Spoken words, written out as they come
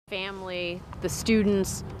family, the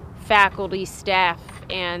students, faculty, staff,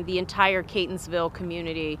 and the entire Catonsville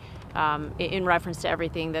community in reference to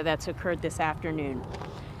everything that's occurred this afternoon.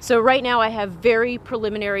 So right now I have very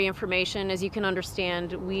preliminary information. As you can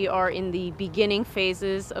understand, we are in the beginning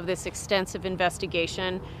phases of this extensive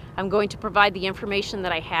investigation. I'm going to provide the information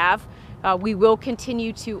that I have. We will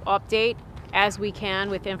continue to update as we can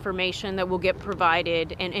with information that will get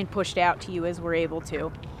provided and pushed out to you as we're able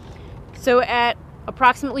to. So at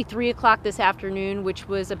approximately 3 o'clock this afternoon, which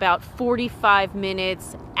was about 45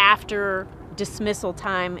 minutes after dismissal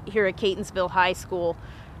time here at Catonsville High School,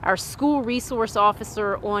 our school resource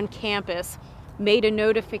officer on campus made a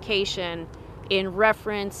notification in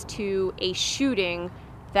reference to a shooting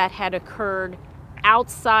that had occurred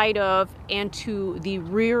outside of and to the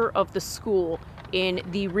rear of the school in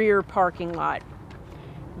the rear parking lot.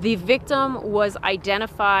 The victim was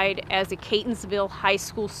identified as a Catonsville High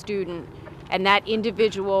School student, and that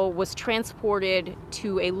individual was transported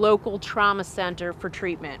to a local trauma center for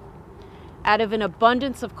treatment. Out of an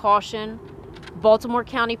abundance of caution, Baltimore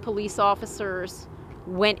County police officers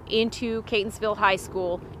went into Catonsville High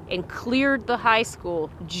School and cleared the high school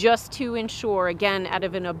just to ensure, again, out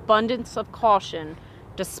of an abundance of caution,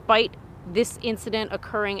 despite this incident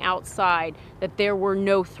occurring outside, that there were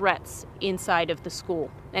no threats inside of the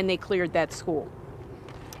school, and they cleared that school.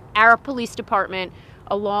 Our police department,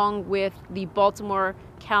 along with the Baltimore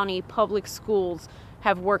County Public Schools,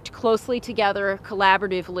 have worked closely together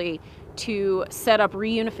collaboratively to set up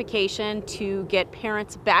reunification to get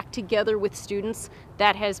parents back together with students.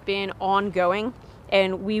 That has been ongoing,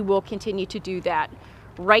 and we will continue to do that.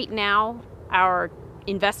 Right now, our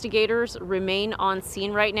investigators remain on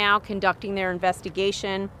scene right now conducting their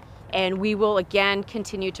investigation, and we will again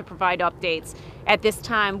continue to provide updates. At this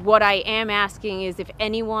time, what I am asking is if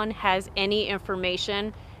anyone has any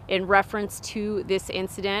information in reference to this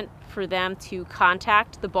incident, for them to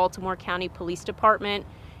contact the Baltimore County Police Department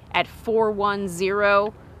at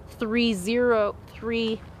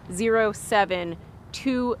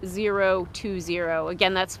 410-307-2020.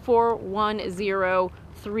 Again, that's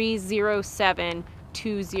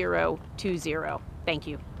 410-307-2020. Thank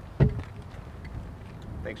you.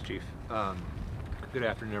 Thanks, Chief. Good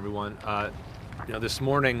afternoon, everyone. This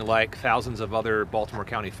morning, like thousands of other Baltimore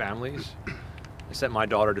County families, I sent my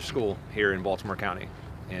daughter to school here in Baltimore County,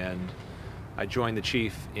 and I joined the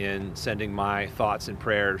Chief in sending my thoughts and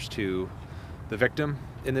prayers to the victim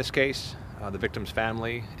in this case, the victim's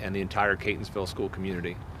family, and the entire Catonsville school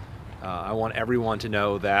community. I want everyone to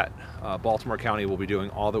know that Baltimore County will be doing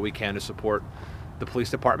all that we can to support the police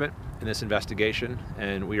department in this investigation,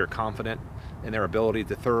 and we are confident in their ability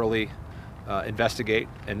to thoroughly investigate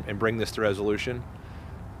and bring this to resolution.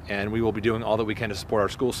 And we will be doing all that we can to support our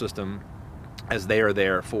school system as they are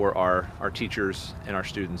there for our teachers and our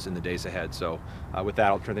students in the days ahead. So with that,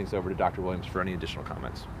 I'll turn things over to Dr. Williams for any additional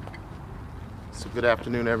comments. So good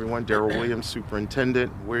afternoon, everyone. Darrell Williams,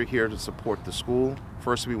 Superintendent. We're here to support the school.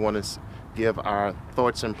 First, we want to give our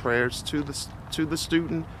thoughts and prayers to the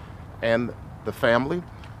student and the family.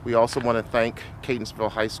 We also want to thank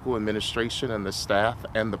Catonsville High School administration and the staff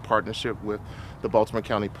and the partnership with the Baltimore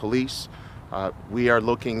County Police. We are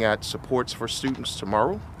looking at supports for students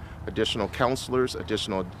tomorrow, additional counselors,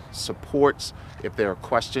 additional supports. If there are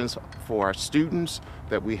questions for our students,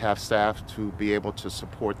 that we have staff to be able to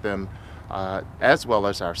support them as well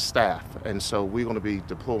as our staff. And so we're going to be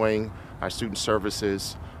deploying our student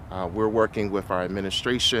services. We're working with our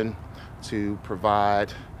administration to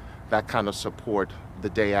provide that kind of support the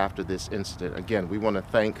day after this incident. Again, we want to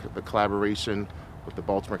thank the collaboration with the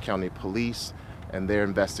Baltimore County Police and their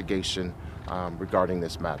investigation regarding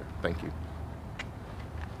this matter. Thank you.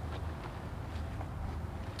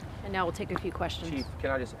 And now we'll take a few questions. Chief, can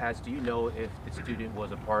I just ask, do you know if the student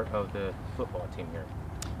was a part of the football team here?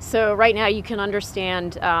 So right now you can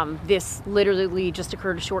understand this literally just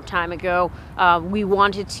occurred a short time ago. We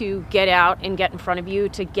wanted to get out and get in front of you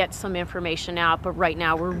to get some information out, but right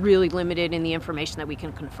now we're really limited in the information that we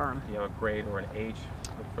can confirm. Do you have a grade or an age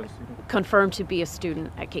for the student? Confirmed to be a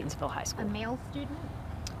student at Catonsville High School. A male student?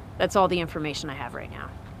 That's all the information I have right now.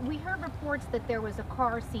 We heard reports that there was a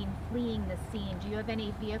car seen fleeing the scene. Do you have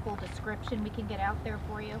any vehicle description we can get out there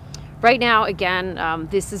for you? Right now, again,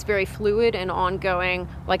 this is very fluid and ongoing.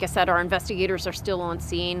 Like I said, our investigators are still on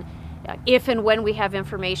scene. If and when we have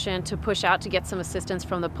information to push out to get some assistance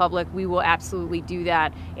from the public, we will absolutely do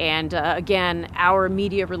that. And again, our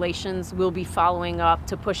media relations will be following up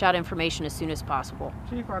to push out information as soon as possible.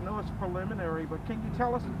 Chief, I know it's preliminary, but can you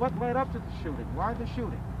tell us what led up to the shooting? Why the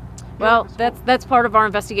shooting? Well, at the school? that's part of our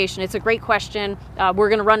investigation. It's a great question. We're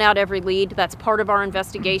going to run out every lead. That's part of our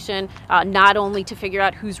investigation, not only to figure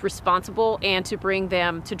out who's responsible and to bring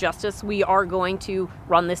them to justice. We are going to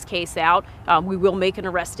run this case out. We will make an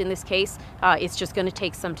arrest in this case. It's just going to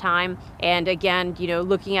take some time. And again,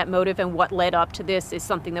 looking at motive and what led up to this is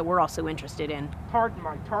something that we're also interested in. Pardon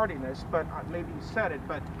my tardiness, but maybe you said it,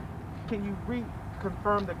 but can you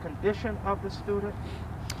reconfirm the condition of the student?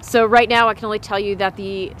 So right now I can only tell you that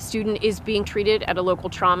the student is being treated at a local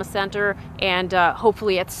trauma center, and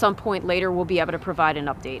hopefully at some point later we'll be able to provide an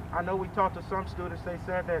update. I know we talked to some students, they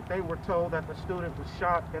said that they were told that the student was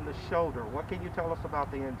shot in the shoulder. What can you tell us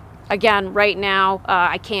about the injury? Again, right now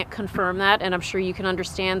I can't confirm that, and I'm sure you can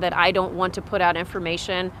understand that I don't want to put out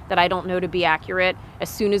information that I don't know to be accurate. As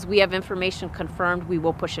soon as we have information confirmed, we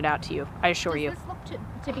will push it out to you, I assure you. Does this look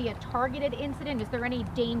to be a targeted incident? Is there any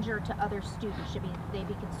danger to other students? Should they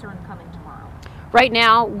be concerned coming tomorrow? Right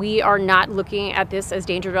now, we are not looking at this as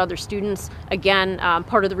danger to other students. Again,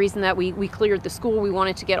 part of the reason that we cleared the school, we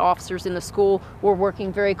wanted to get officers in the school. We're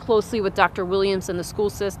working very closely with Dr. Williams and the school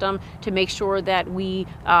system to make sure that we,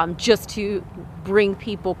 just to bring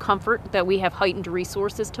people comfort, that we have heightened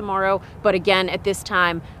resources tomorrow. But again, at this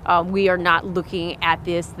time, we are not looking at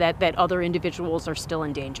this, that other individuals are still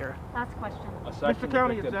in danger. Last question. Aside from the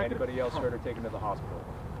County victim, Executive. anybody else hurt or taken to the hospital?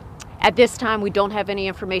 At this time, we don't have any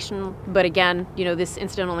information, but again, this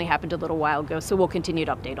incident only happened a little while ago, so we'll continue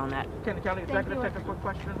to update on that. Can the county executive take a quick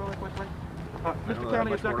question really quickly? Mr. that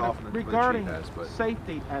County much more Executive, often than the chief regarding has, but-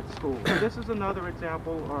 safety at school, this is another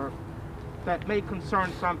example that may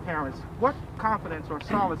concern some parents. What confidence or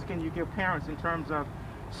solace can you give parents in terms of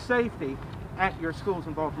safety at your schools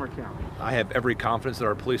in Baltimore County? I have every confidence that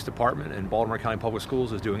our police department and Baltimore County Public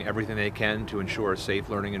Schools is doing everything they can to ensure a safe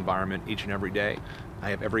learning environment each and every day. I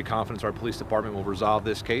have every confidence our police department will resolve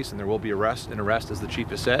this case and there will be an arrest as the chief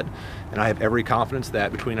has said. And I have every confidence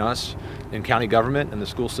that between us and county government and the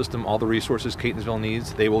school system, all the resources Catonsville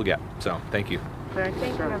needs, they will get. So thank you. Thank you,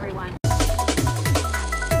 Thank you, everyone.